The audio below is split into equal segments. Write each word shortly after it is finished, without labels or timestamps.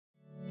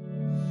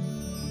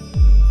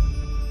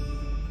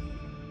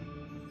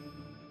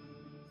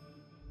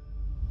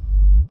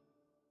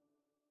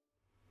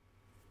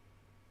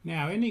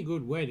Now, any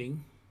good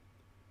wedding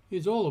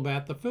is all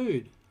about the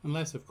food,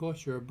 unless of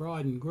course you're a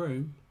bride and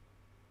groom.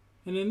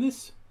 And in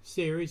this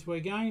series we're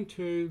going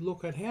to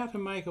look at how to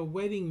make a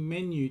wedding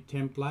menu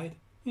template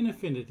in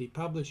Affinity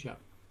Publisher.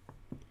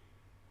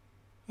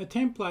 A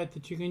template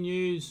that you can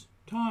use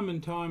time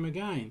and time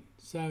again.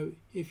 So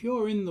if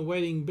you're in the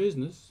wedding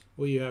business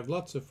or you have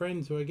lots of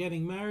friends who are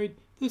getting married,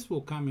 this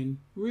will come in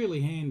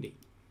really handy.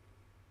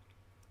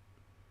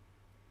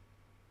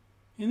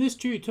 In this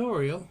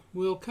tutorial,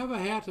 we'll cover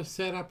how to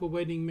set up a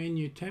wedding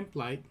menu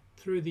template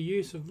through the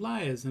use of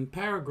layers and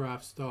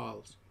paragraph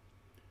styles.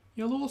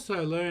 You'll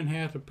also learn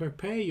how to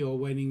prepare your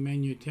wedding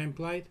menu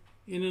template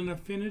in an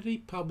Affinity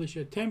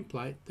Publisher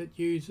template that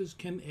users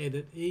can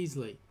edit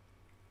easily.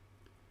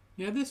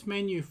 Now, this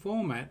menu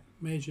format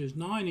measures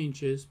 9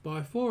 inches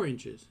by 4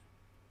 inches,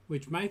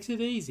 which makes it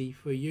easy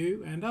for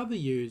you and other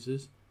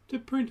users to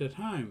print at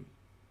home.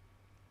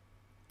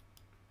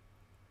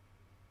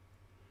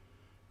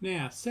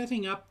 Now,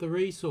 setting up the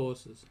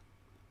resources.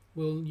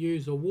 We'll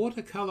use a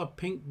watercolour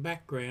pink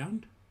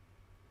background,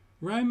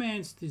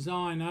 Romance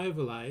design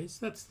overlays,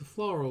 that's the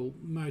floral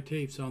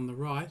motifs on the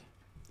right,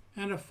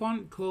 and a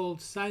font called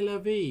C'est la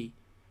Vie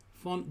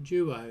font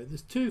duo.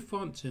 There's 2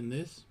 fonts in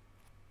this,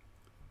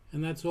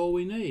 and that's all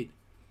we need.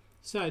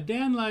 So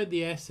download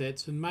the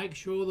assets and make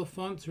sure the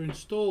fonts are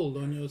installed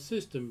on your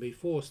system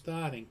before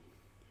starting.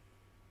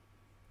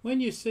 When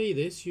you see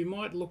this, you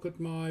might look at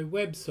my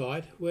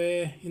website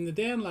where in the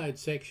download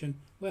section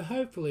where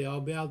hopefully I'll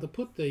be able to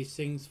put these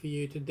things for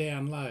you to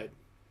download.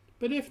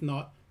 But if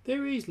not,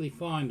 they're easily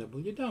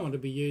findable. You don't want to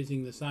be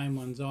using the same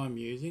ones I'm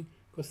using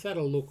because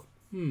that'll look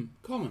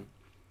common.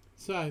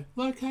 So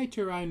locate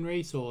your own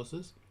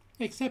resources,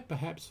 except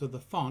perhaps for the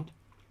font,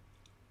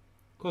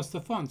 because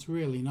the font's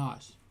really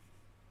nice.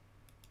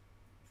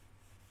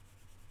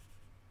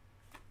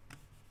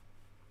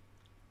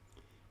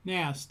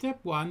 Now,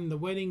 step 1, the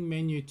wedding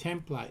menu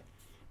template.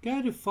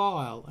 Go to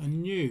File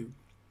and New.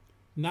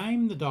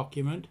 Name the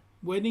document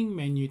Wedding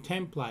Menu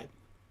Template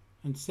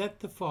and set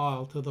the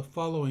file to the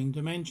following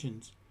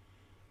dimensions.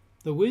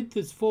 The width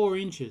is 4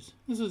 inches.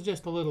 This is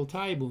just a little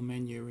table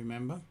menu,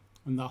 remember.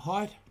 And the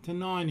height to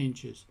 9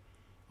 inches.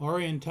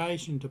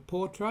 Orientation to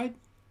portrait.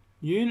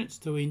 Units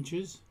to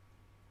inches.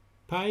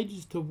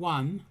 Pages to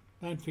 1.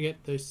 Don't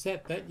forget to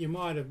set that. You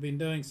might have been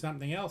doing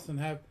something else and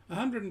have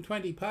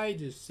 120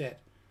 pages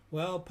set.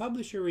 Well,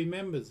 Publisher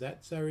remembers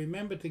that, so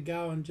remember to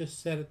go and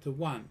just set it to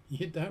 1.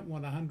 You don't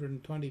want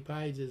 120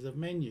 pages of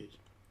menus.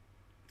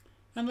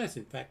 Unless,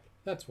 in fact,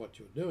 that's what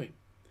you're doing.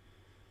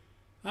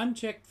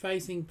 Unchecked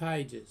facing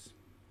pages.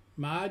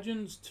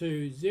 Margins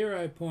to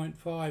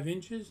 0.5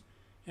 inches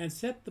and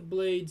set the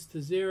bleeds to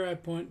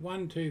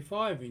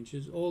 0.125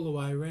 inches all the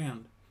way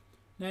around.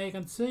 Now you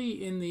can see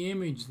in the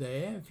image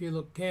there, if you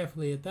look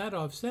carefully at that,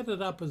 I've set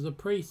it up as a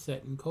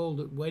preset and called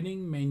it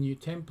Wedding Menu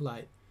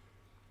Template.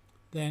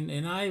 Then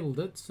enabled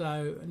it,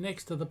 so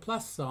next to the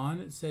plus sign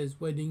it says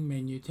Wedding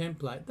Menu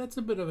Template. That's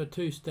a bit of a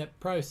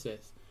 2-step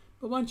process,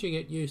 but once you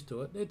get used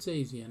to it, it's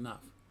easy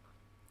enough.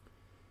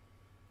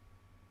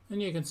 And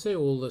you can see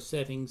all the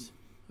settings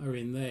are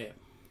in there.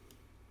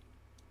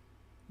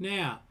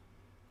 Now,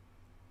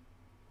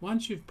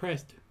 once you've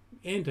pressed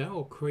Enter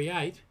or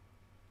Create,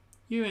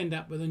 you end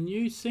up with a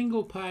new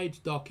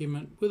single-page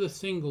document with a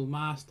single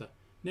master.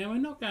 Now, we're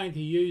not going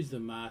to use the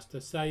master,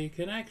 so you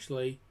can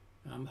actually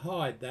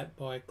hide that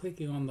by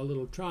clicking on the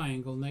little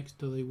triangle next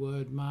to the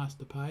word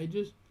Master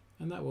Pages,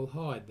 and that will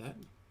hide that.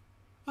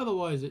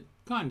 Otherwise it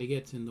kind of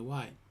gets in the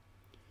way.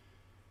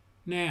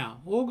 Now,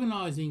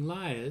 organising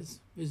layers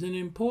is an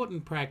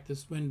important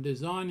practice when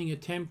designing a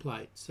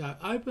template. So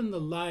open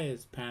the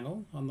Layers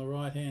panel on the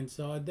right hand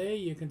side there.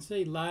 You can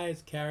see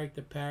layers,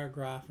 character,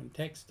 paragraph and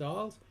text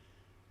styles.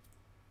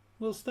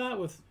 We'll start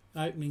with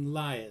opening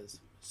Layers.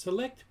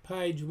 Select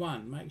page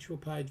 1. Make sure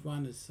page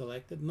 1 is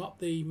selected, not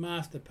the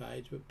master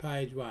page, but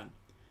page 1.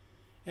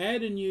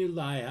 Add a new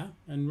layer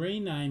and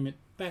rename it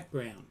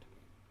Background.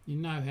 You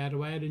know how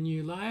to add a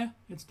new layer.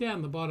 It's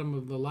down the bottom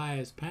of the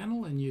Layers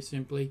panel and you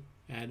simply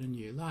add a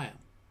new layer.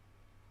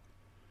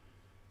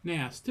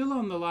 Now, still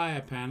on the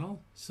Layer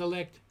panel,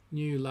 select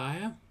New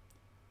Layer,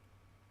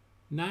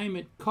 name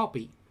it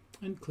Copy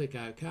and click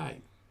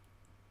OK.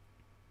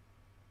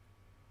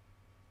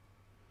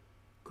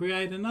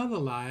 Create another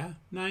layer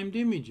named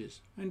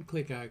Images and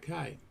click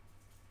OK.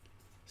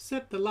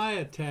 Set the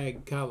layer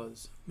tag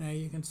colours. Now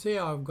you can see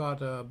I've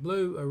got a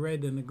blue, a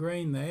red and a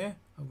green there.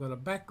 I've got a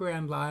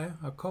background layer,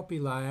 a copy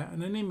layer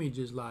and an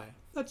images layer.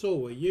 That's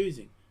all we're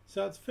using,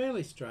 so it's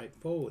fairly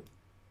straightforward.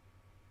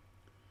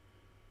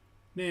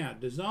 Now,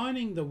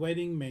 designing the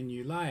wedding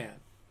menu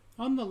layout.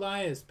 On the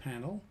Layers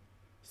panel,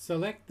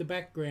 select the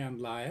background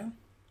layer,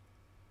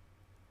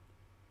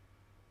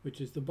 which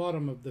is the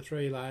bottom of the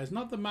 3 layers,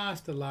 not the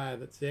master layer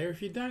that's there.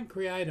 If you don't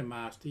create a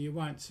master, you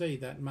won't see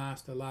that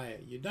master layer.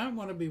 You don't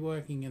want to be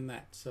working in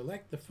that.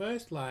 Select the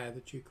first layer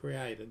that you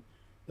created,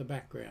 the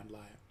background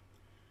layer.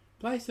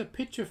 Place a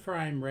picture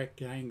frame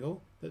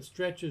rectangle that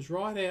stretches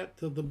right out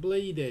to the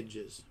bleed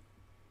edges.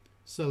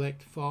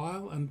 Select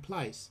File and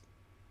Place.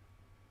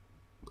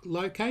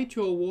 locate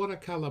your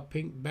watercolor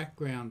pink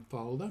background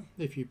folder,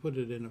 if you put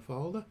it in a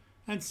folder,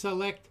 and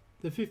select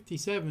the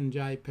 57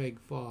 JPEG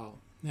file.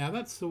 Now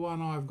that's the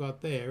one I've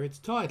got there. Its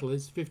title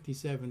is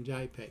 57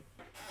 JPEG.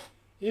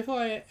 If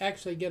I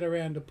actually get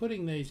around to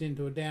putting these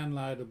into a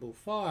downloadable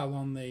file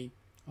on the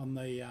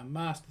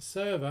master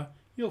server,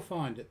 you'll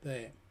find it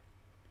there.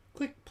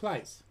 Click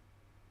Place.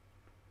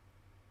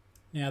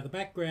 Now the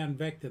background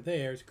vector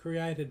there is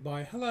created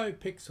by Hello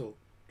Pixel,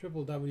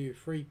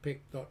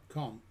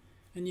 www.freepik.com,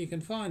 and you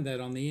can find that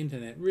on the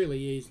internet really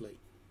easily.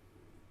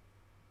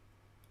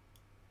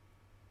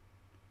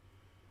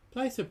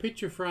 Place a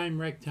picture frame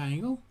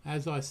rectangle,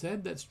 as I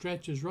said, that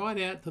stretches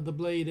right out to the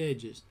bleed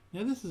edges.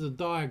 Now this is a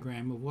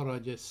diagram of what I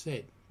just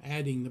said,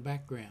 adding the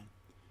background.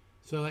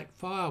 Select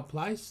File,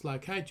 Place,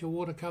 locate your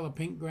watercolor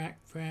pink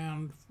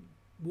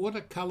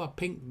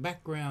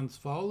backgrounds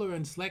folder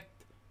and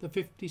select the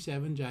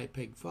 57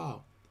 JPEG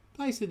file.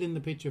 Place it in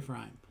the picture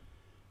frame,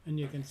 and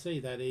you can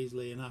see that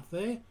easily enough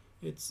there.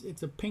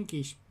 It's a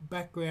pinkish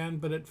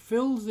background, but it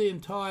fills the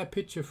entire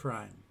picture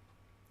frame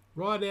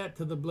right out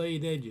to the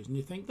bleed edges, and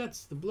you think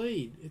that's the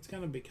bleed, it's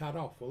going to be cut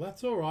off. Well,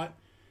 that's all right.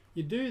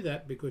 You do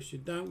that because you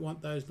don't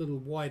want those little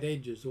white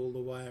edges all the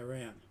way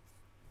around.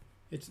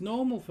 It's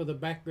normal for the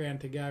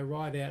background to go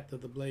right out to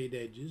the bleed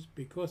edges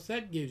because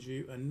that gives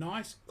you a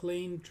nice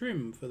clean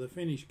trim for the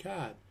finished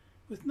card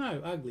with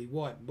no ugly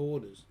white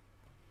borders.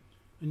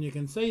 And you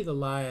can see the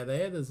layer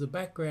there. There's a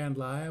background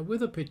layer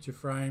with a picture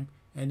frame,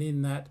 and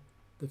in that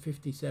the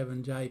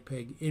 57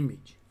 JPEG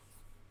image.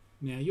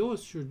 Now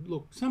yours should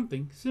look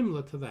something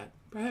similar to that.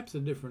 Perhaps a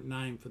different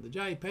name for the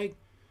JPEG,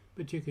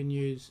 but you can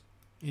use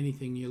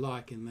anything you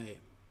like in there.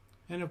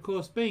 And of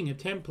course, being a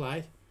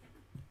template,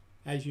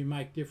 as you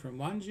make different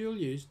ones, you'll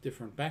use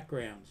different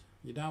backgrounds.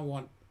 You don't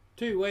want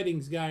two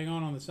weddings going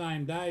on the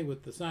same day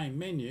with the same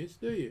menus,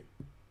 do you?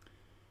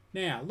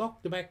 Now,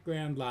 lock the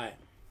background layer.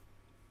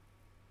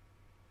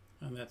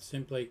 And that's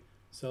simply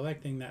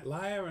selecting that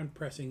layer and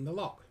pressing the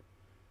lock.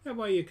 That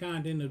way you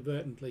can't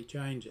inadvertently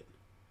change it.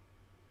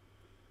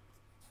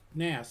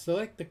 Now,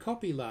 select the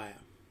copy layer.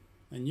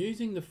 And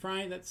using the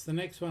frame, that's the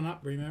next one up,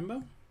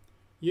 remember?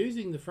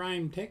 Using the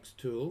frame text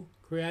tool,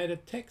 create a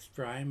text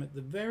frame at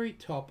the very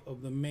top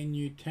of the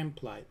menu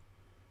template.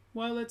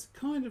 Well, it's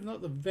kind of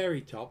not the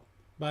very top,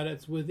 but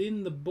it's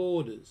within the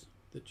borders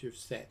that you've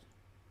set.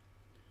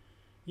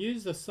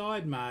 Use the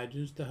side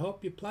margins to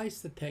help you place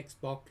the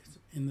text box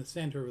in the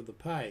center of the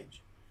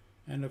page.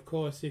 And of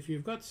course, if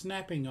you've got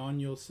snapping on,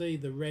 you'll see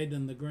the red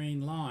and the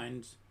green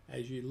lines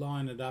as you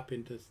line it up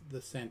into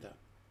the center.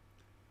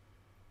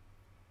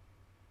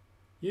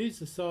 Use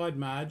the side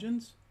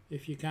margins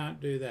if you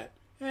can't do that.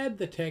 Add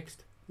the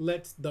text,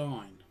 "Let's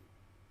dine."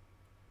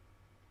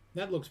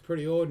 That looks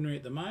pretty ordinary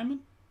at the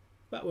moment,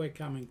 but we're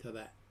coming to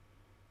that.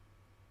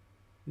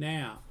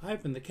 Now,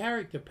 open the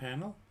character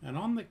panel, and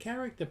on the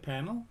character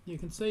panel, you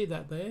can see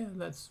that there,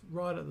 that's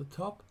right at the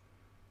top.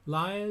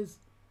 Layers,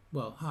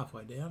 well,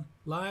 halfway down.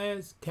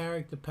 Layers,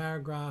 character,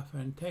 paragraph,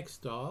 and text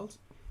styles.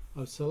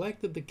 I've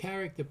selected the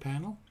character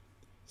panel.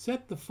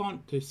 Set the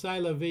font to C'est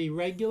la vie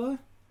regular,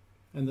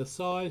 and the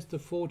size to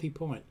 40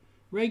 point.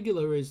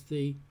 Regular is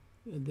the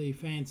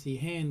fancy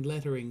hand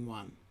lettering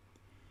one.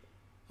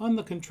 On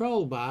the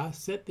control bar,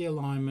 set the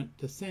alignment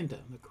to center.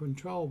 The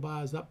control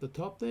bar is up the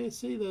top there.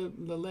 See the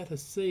letter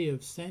C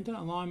of center,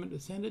 alignment to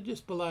center?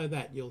 Just below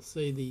that you'll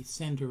see the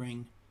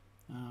centering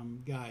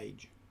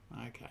gauge.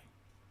 Okay.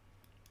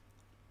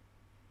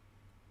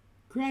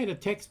 Create a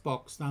text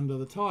box under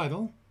the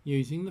title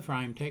using the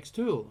frame text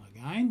tool.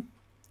 Again,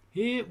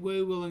 here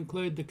we will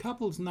include the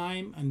couple's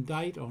name and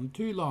date on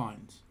 2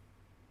 lines.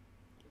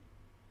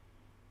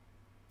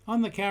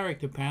 On the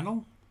character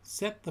panel,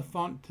 set the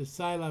font to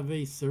C'est la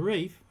vie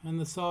serif and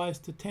the size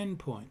to 10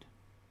 point.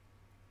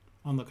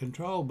 On the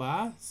control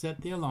bar,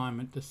 set the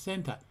alignment to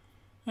center.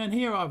 And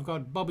here I've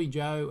got Bobby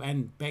Joe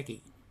and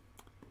Becky.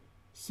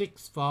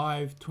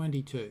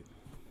 6:5:22.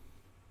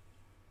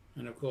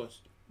 And of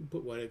course,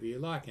 put whatever you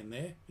like in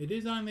there. It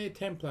is only a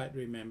template,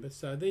 remember,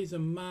 so these are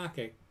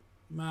marker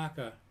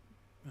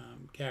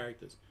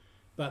characters.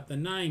 But the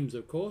names,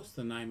 of course,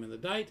 the name and the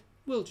date,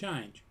 will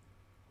change.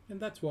 And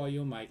that's why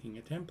you're making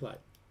a template.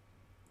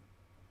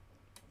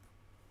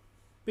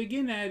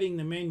 Begin adding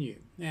the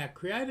menu. Now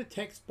create a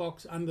text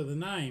box under the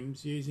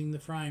names using the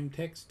frame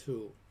text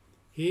tool.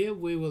 Here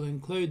we will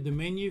include the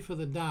menu for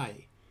the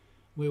day.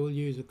 We will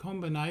use a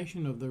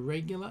combination of the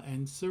regular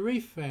and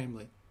serif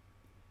family.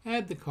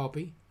 Add the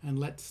copy and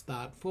let's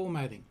start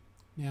formatting.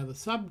 Now the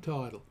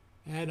subtitle.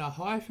 Add a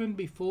hyphen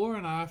before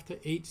and after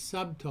each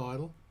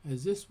subtitle,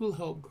 as this will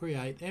help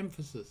create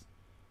emphasis.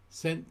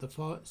 Set the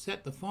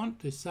font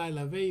to C'est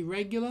la vie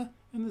regular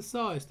and the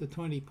size to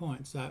 20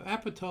 points. So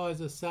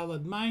appetizer,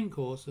 salad, main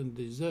course and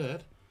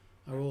dessert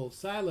are all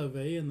C'est la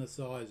vie and the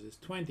size is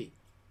 20.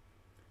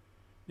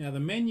 Now the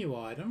menu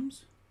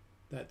items,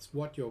 that's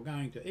what you're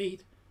going to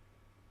eat,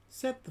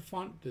 set the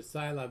font to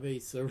C'est la vie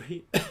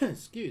serif,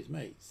 excuse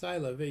me, C'est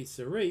la vie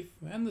serif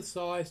and the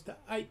size to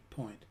 8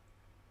 point.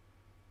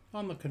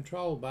 On the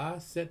control bar,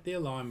 set the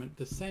alignment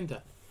to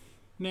center.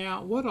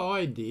 Now what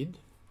I did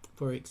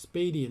for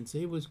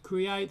expediency was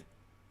create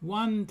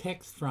one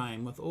text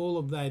frame with all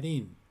of that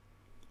in.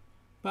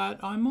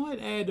 But I might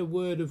add a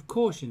word of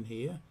caution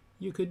here.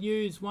 You could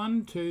use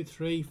 1, 2,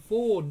 3,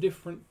 4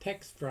 different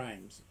text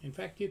frames. In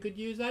fact, you could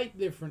use 8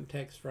 different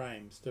text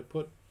frames to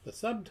put the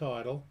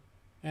subtitle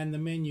and the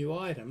menu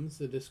items,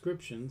 the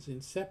descriptions,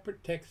 in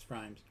separate text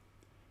frames.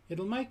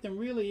 It'll make them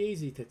really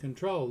easy to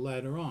control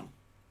later on.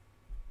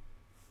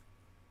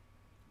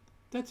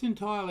 That's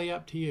entirely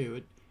up to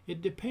you.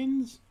 It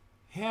depends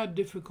how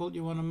difficult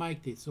you want to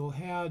make this or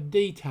how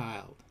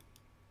detailed.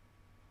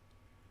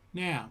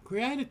 Now,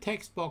 create a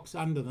text box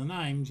under the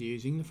names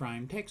using the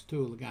Frame Text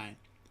tool again.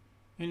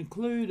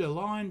 Include a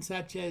line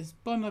such as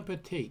Bon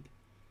Appetit.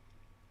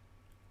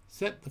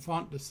 Set the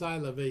font to C'est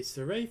la vie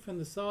serif and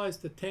the size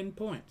to 10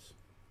 points.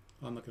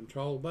 On the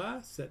control bar,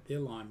 set the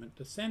alignment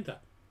to center.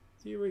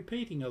 So you're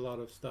repeating a lot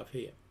of stuff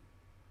here.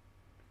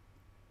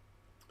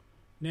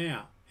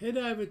 Now, head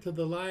over to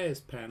the Layers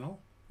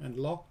panel and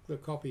lock the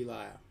copy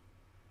layer.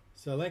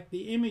 Select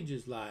the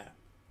Images layer.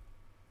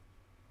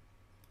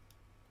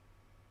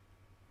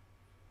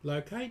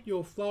 Locate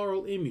your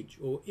floral image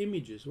or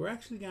images. We're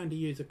actually going to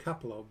use a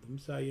couple of them,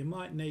 so you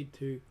might need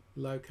to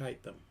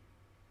locate them.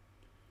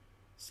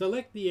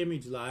 Select the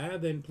image layer,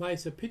 then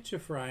place a picture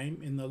frame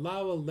in the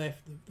lower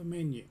left of the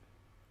menu.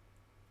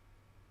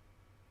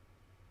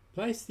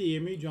 Place the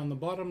image on the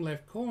bottom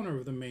left corner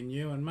of the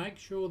menu and make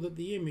sure that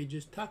the image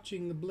is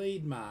touching the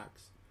bleed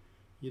marks.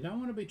 You don't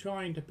want to be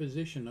trying to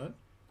position it,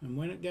 and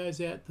when it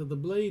goes out to the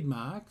bleed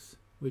marks,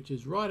 which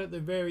is right at the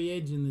very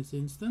edge in this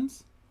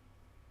instance,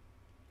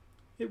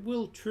 it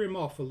will trim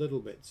off a little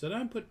bit. So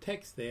don't put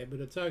text there, but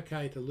it's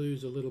okay to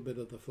lose a little bit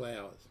of the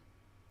flowers.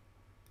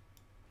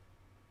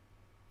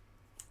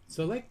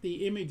 Select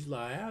the image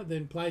layer,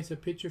 then place a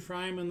picture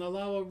frame in the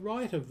lower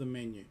right of the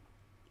menu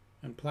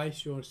and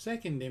place your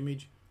second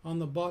image on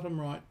the bottom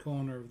right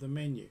corner of the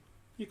menu.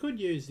 You could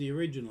use the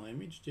original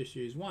image, just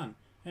use one,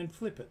 and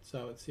flip it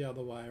so it's the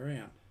other way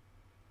around.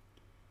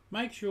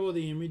 Make sure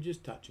the image is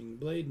touching the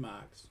bleed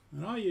marks.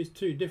 And I used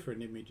 2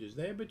 different images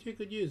there, but you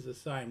could use the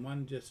same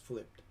one, just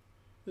flipped.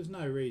 There's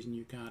no reason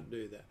you can't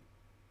do that.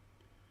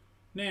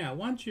 Now,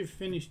 once you've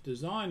finished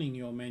designing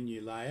your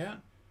menu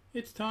layout,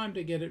 it's time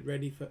to get it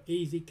ready for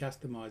easy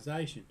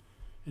customization.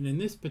 And in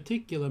this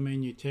particular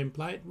menu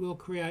template, we'll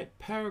create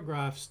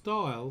paragraph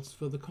styles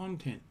for the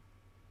content.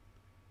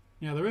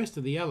 Now, the rest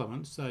of the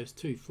elements, those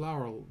 2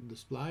 floral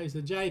displays,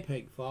 are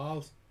JPEG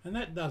files, and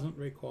that doesn't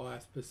require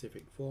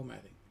specific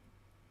formatting.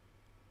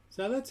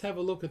 So let's have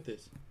a look at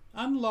this.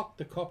 Unlock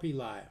the copy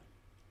layer.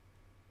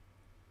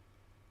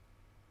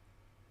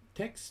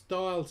 Text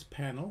Styles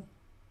panel,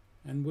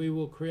 and we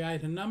will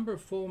create a number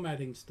of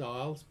formatting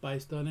styles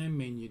based on our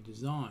menu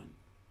design.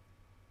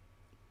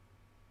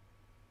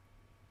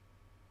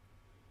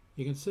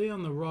 You can see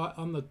on the right,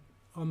 on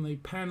the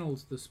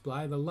panels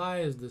display, the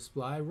layers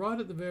display,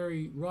 right at the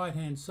very right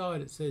hand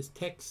side it says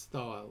Text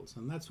Styles,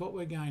 and that's what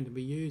we're going to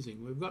be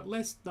using. We've got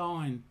less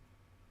 9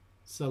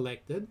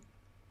 selected,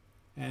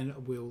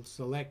 and we'll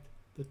select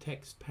the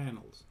text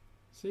panels.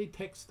 See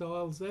Text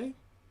Styles there?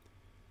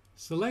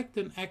 Select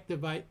and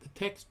activate the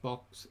text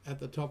box at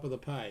the top of the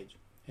page.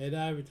 Head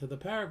over to the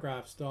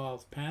Paragraph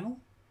Styles panel,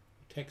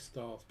 Text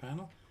Styles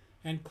panel,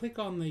 and click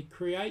on the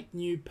Create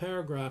New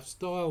Paragraph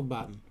Style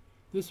button.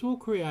 This will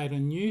create a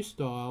new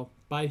style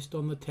based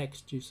on the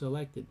text you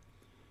selected.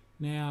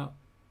 Now,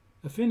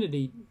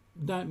 Affinity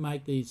don't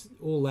make these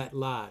all that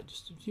large.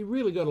 So you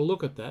really got to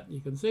look at that.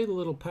 You can see the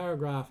little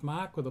paragraph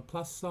mark with a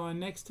plus sign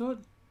next to it.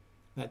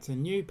 That's a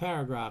new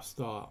paragraph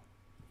style.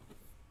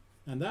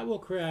 And that will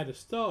create a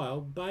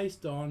style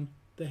based on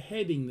the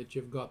heading that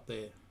you've got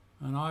there.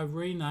 And I've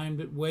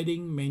renamed it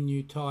Wedding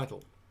Menu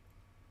Title.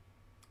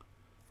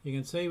 You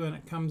can see when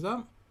it comes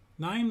up,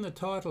 name the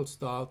title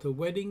style to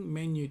Wedding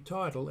Menu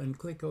Title and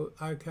click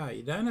OK.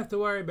 You don't have to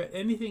worry about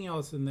anything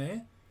else in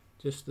there,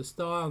 just the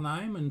style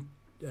name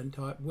and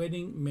type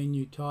Wedding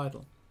Menu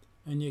Title.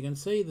 And you can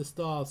see the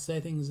style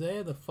settings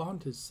there. The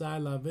font is C'est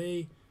la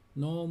vie,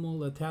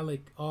 normal,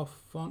 italic, off,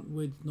 font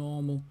width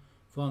normal,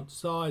 font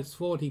size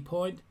 40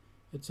 point,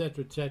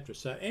 etc, etc.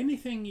 So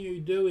anything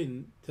you do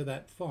into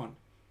that font,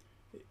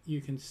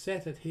 you can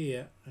set it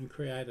here and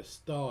create a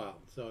style,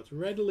 so it's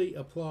readily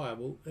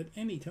applicable at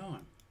any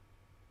time.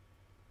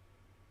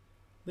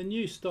 The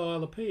new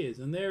style appears,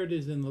 and there it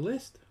is in the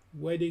list,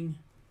 Wedding.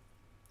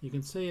 You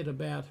can see it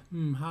about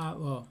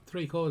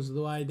 3/4 of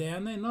the way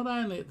down there, not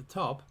only at the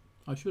top.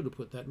 I should have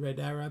put that red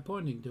arrow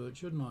pointing to it,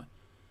 shouldn't I?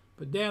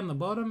 But down the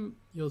bottom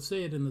you'll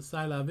see it in the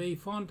C'est la vie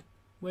font,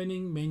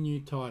 Wedding Menu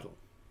Title.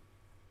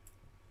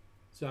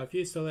 So if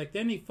you select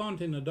any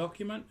font in a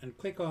document and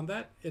click on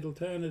that, it'll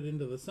turn it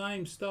into the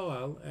same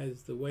style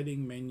as the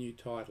Wedding Menu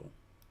Title.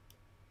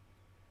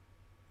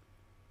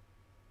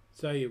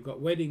 So you've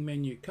got Wedding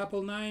Menu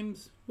Couple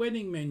Names,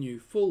 Wedding Menu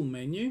Full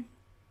Menu,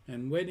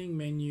 and Wedding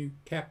Menu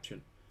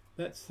Caption.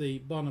 That's the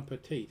Bon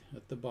Appetit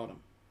at the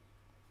bottom.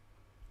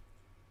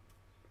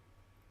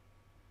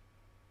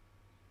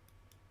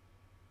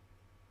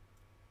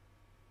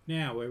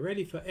 Now we're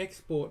ready for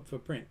export for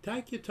print.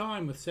 Take your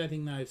time with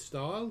setting those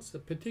styles,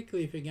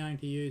 particularly if you're going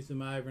to use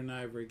them over and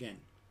over again.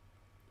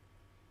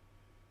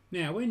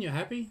 Now when you're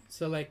happy,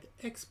 select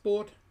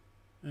Export,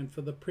 and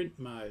for the print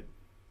mode,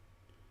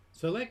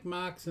 select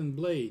marks and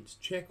bleeds.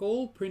 Check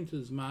all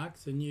printers'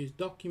 marks and use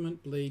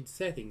document bleed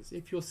settings.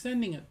 If you're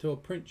sending it to a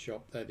print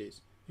shop, that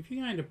is. If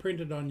you're going to print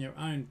it on your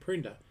own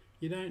printer,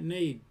 you don't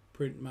need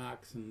print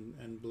marks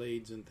and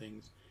bleeds and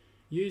things.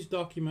 Use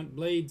document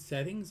bleed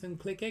settings and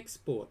click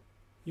Export.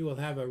 You will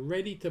have a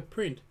ready to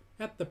print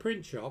at the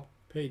print shop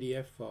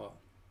PDF file.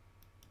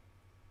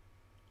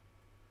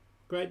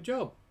 Great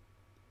job!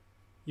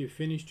 You've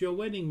finished your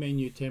wedding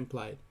menu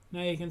template.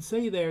 Now you can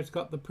see there it's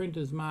got the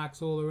printer's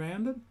marks all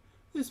around it.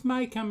 This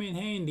may come in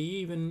handy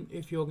even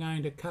if you're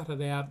going to cut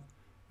it out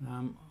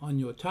on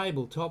your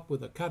tabletop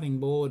with a cutting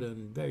board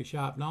and very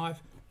sharp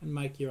knife and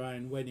make your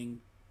own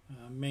wedding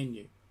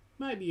menu.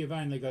 Maybe you've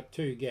only got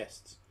 2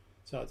 guests,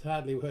 so it's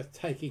hardly worth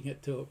taking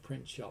it to a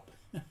print shop.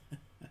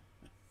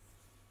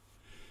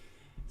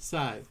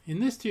 So,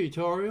 in this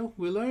tutorial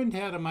we learned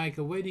how to make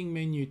a wedding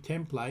menu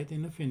template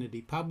in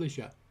Affinity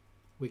Publisher.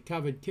 We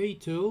covered key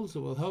tools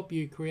that will help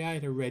you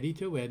create a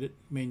ready-to-edit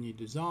menu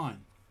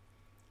design.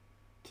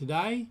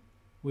 Today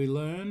we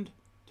learned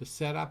to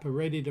set up a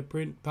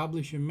ready-to-print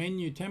publisher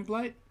menu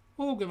template,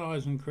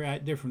 organise and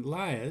create different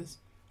layers,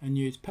 and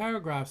use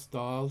paragraph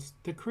styles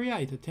to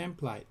create a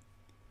template,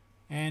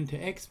 and to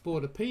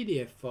export a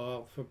PDF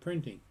file for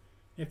printing.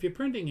 If you're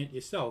printing it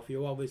yourself,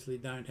 you obviously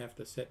don't have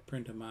to set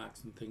printer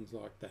marks and things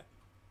like that.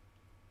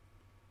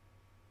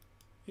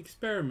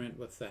 Experiment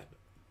with that.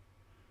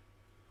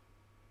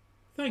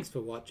 Thanks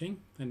for watching,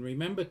 and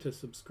remember to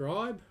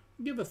subscribe,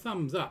 give a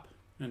thumbs up,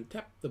 and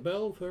tap the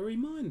bell for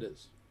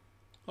reminders.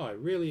 I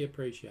really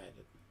appreciate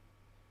it.